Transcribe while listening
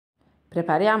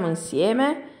Prepariamo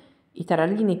insieme i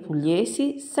tarallini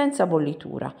pugliesi senza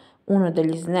bollitura, uno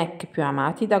degli snack più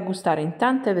amati da gustare in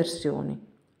tante versioni.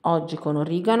 Oggi con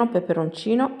origano,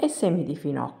 peperoncino e semi di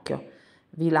finocchio.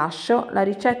 Vi lascio la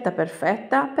ricetta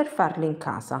perfetta per farli in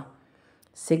casa.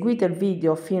 Seguite il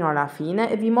video fino alla fine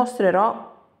e vi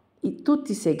mostrerò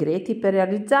tutti i segreti per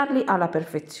realizzarli alla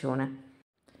perfezione.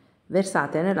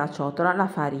 Versate nella ciotola la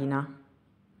farina,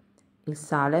 il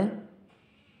sale,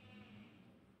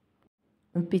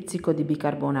 un pizzico di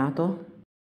bicarbonato,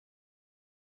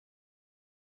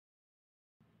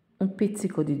 un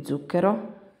pizzico di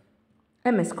zucchero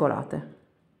e mescolate.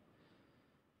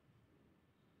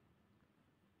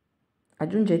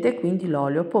 Aggiungete quindi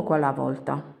l'olio poco alla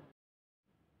volta.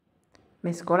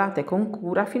 Mescolate con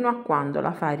cura fino a quando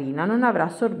la farina non avrà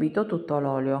assorbito tutto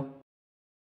l'olio.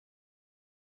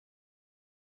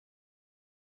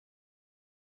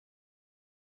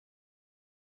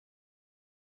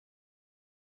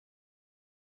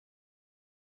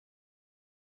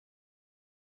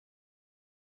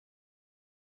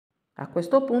 A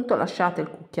questo punto lasciate il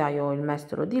cucchiaio o il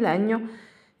mestolo di legno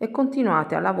e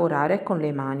continuate a lavorare con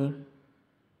le mani.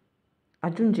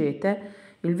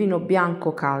 Aggiungete il vino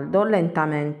bianco caldo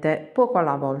lentamente, poco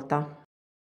alla volta.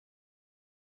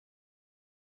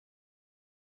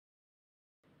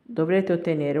 Dovrete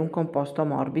ottenere un composto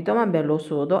morbido ma bello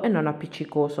sodo e non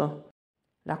appiccicoso.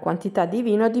 La quantità di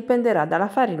vino dipenderà dalla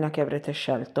farina che avrete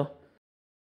scelto.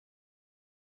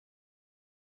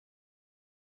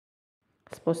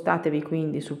 Spostatevi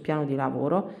quindi sul piano di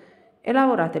lavoro e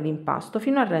lavorate l'impasto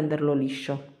fino a renderlo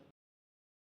liscio.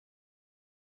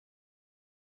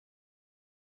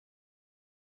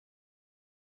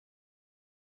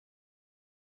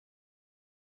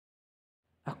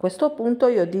 A questo punto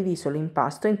io ho diviso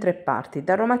l'impasto in 3 parti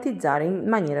da aromatizzare in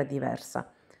maniera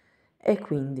diversa. E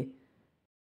quindi,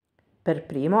 per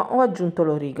primo ho aggiunto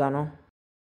l'origano.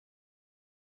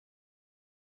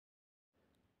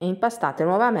 E impastate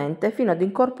nuovamente fino ad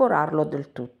incorporarlo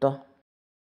del tutto.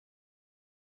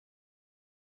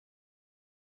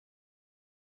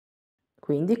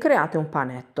 Quindi create un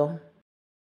panetto.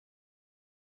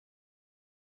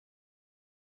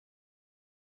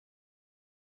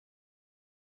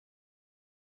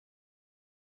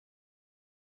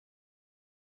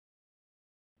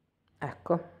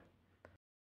 Ecco.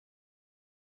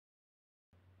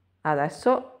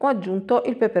 Adesso ho aggiunto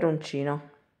il peperoncino.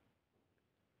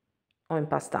 Ho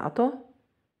impastato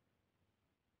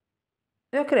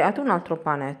e ho creato un altro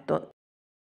panetto,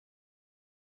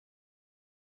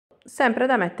 sempre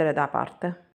da mettere da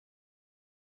parte.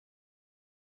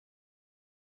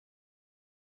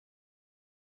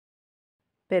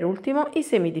 Per ultimo i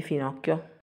semi di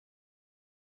finocchio.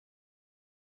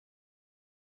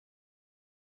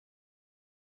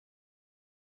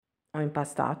 Ho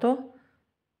impastato,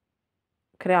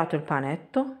 creato il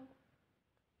panetto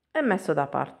e messo da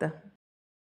parte.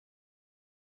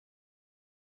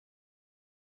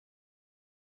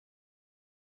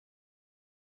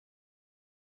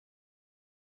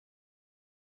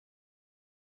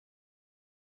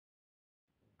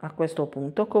 A questo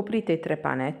punto coprite i 3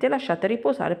 panetti e lasciate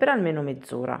riposare per almeno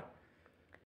mezz'ora.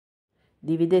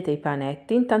 Dividete i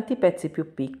panetti in tanti pezzi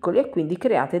più piccoli e quindi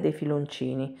create dei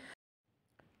filoncini.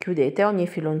 Chiudete ogni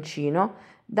filoncino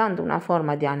dando una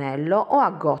forma di anello o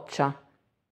a goccia.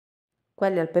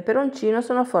 Quelli al peperoncino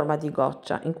sono a forma di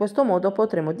goccia, in questo modo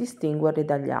potremo distinguerli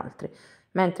dagli altri,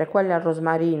 mentre quelli al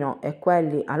rosmarino e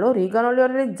quelli all'origano li ho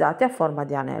realizzati a forma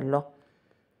di anello.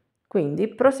 Quindi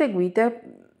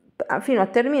proseguite fino a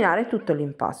terminare tutto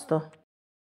l'impasto.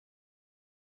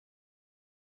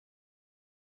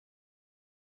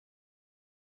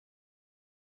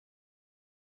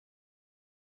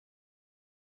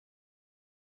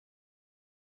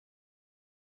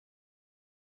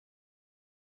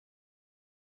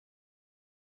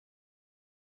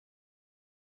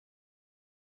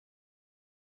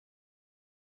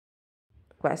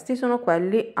 Questi sono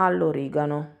quelli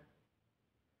all'origano.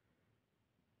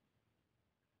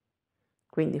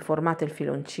 Quindi formate il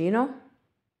filoncino.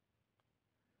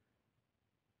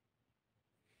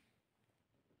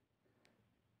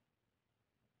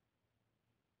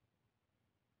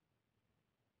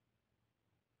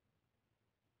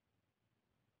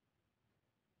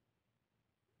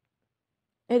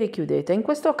 E richiudete, in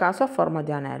questo caso a forma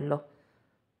di anello.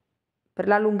 Per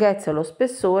la lunghezza e lo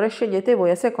spessore scegliete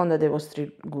voi a seconda dei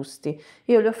vostri gusti.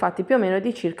 Io li ho fatti più o meno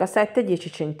di circa 7-10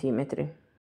 cm.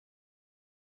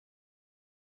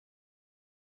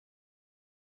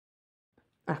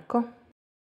 Ecco.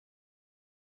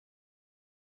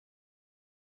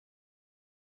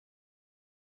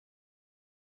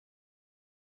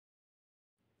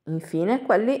 Infine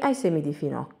quelli ai semi di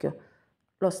finocchio.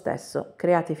 Lo stesso,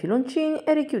 create i filoncini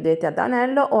e richiudete ad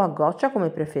anello o a goccia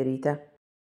come preferite.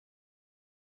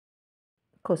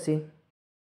 Così.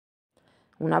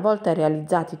 Una volta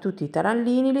realizzati tutti i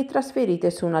tarallini, li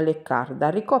trasferite su una leccarda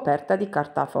ricoperta di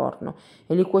carta forno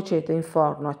e li cuocete in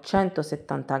forno a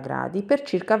 170 gradi per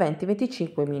circa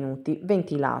 20-25 minuti,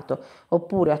 ventilato,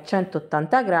 oppure a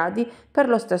 180 gradi per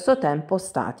lo stesso tempo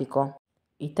statico.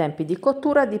 I tempi di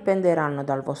cottura dipenderanno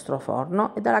dal vostro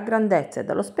forno e dalla grandezza e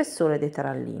dallo spessore dei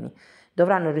tarallini.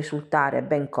 Dovranno risultare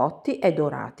ben cotti e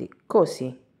dorati,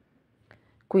 così.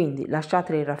 Quindi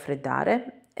lasciateli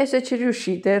raffreddare e se ci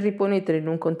riuscite riponeteli in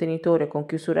un contenitore con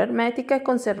chiusura ermetica e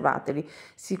conservateli.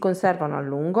 Si conservano a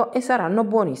lungo e saranno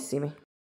buonissimi.